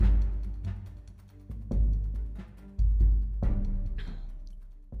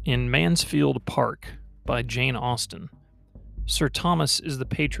In Mansfield Park by Jane Austen, Sir Thomas is the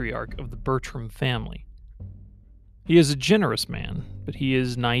patriarch of the Bertram family. He is a generous man, but he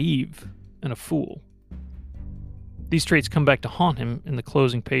is naive and a fool. These traits come back to haunt him in the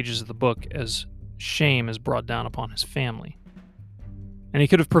closing pages of the book as shame is brought down upon his family. And he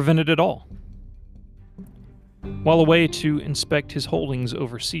could have prevented it all. While away to inspect his holdings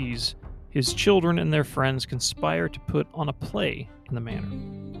overseas, his children and their friends conspire to put on a play in the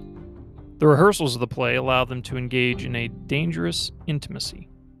manor. The rehearsals of the play allow them to engage in a dangerous intimacy,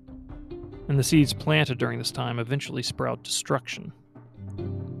 and the seeds planted during this time eventually sprout destruction.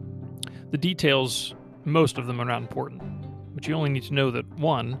 The details, most of them are not important, but you only need to know that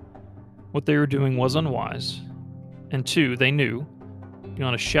 1, what they were doing was unwise, and 2, they knew,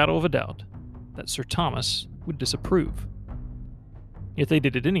 beyond a shadow of a doubt, that Sir Thomas would disapprove. Yet they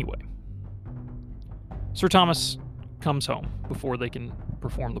did it anyway. Sir Thomas comes home before they can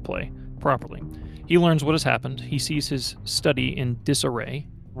perform the play properly. He learns what has happened. He sees his study in disarray,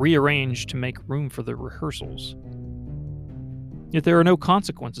 rearranged to make room for the rehearsals. Yet there are no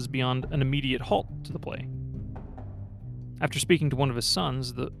consequences beyond an immediate halt to the play. After speaking to one of his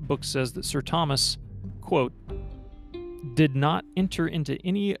sons, the book says that Sir Thomas, quote, did not enter into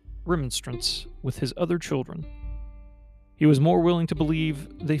any remonstrance with his other children. He was more willing to believe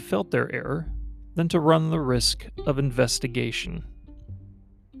they felt their error than to run the risk of investigation.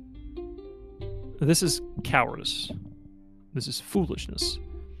 This is cowardice. This is foolishness.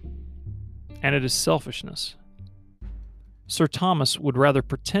 And it is selfishness. Sir Thomas would rather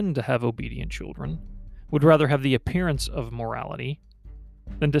pretend to have obedient children, would rather have the appearance of morality,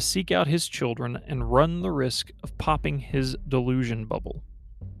 than to seek out his children and run the risk of popping his delusion bubble.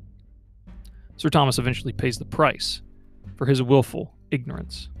 Sir Thomas eventually pays the price for his willful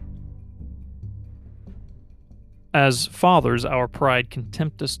ignorance. As fathers, our pride can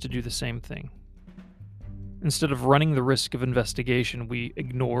tempt us to do the same thing. Instead of running the risk of investigation, we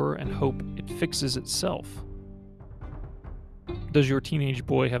ignore and hope it fixes itself. Does your teenage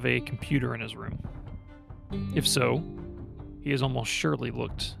boy have a computer in his room? If so, he has almost surely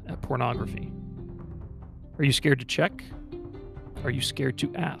looked at pornography. Are you scared to check? Are you scared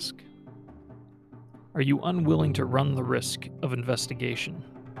to ask? Are you unwilling to run the risk of investigation?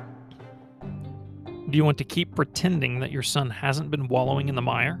 Do you want to keep pretending that your son hasn't been wallowing in the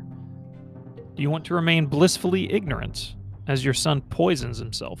mire? Do you want to remain blissfully ignorant as your son poisons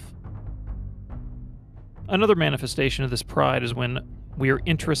himself? Another manifestation of this pride is when we are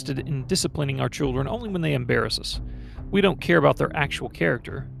interested in disciplining our children only when they embarrass us. We don't care about their actual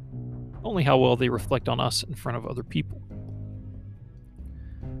character, only how well they reflect on us in front of other people.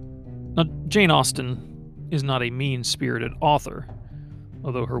 Now, Jane Austen is not a mean-spirited author,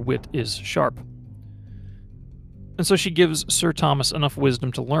 although her wit is sharp. And so she gives Sir Thomas enough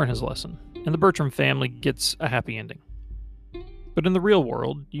wisdom to learn his lesson, and the Bertram family gets a happy ending. But in the real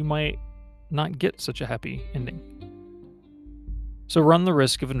world, you might not get such a happy ending. So run the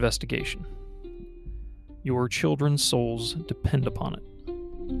risk of investigation. Your children's souls depend upon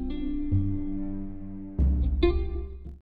it.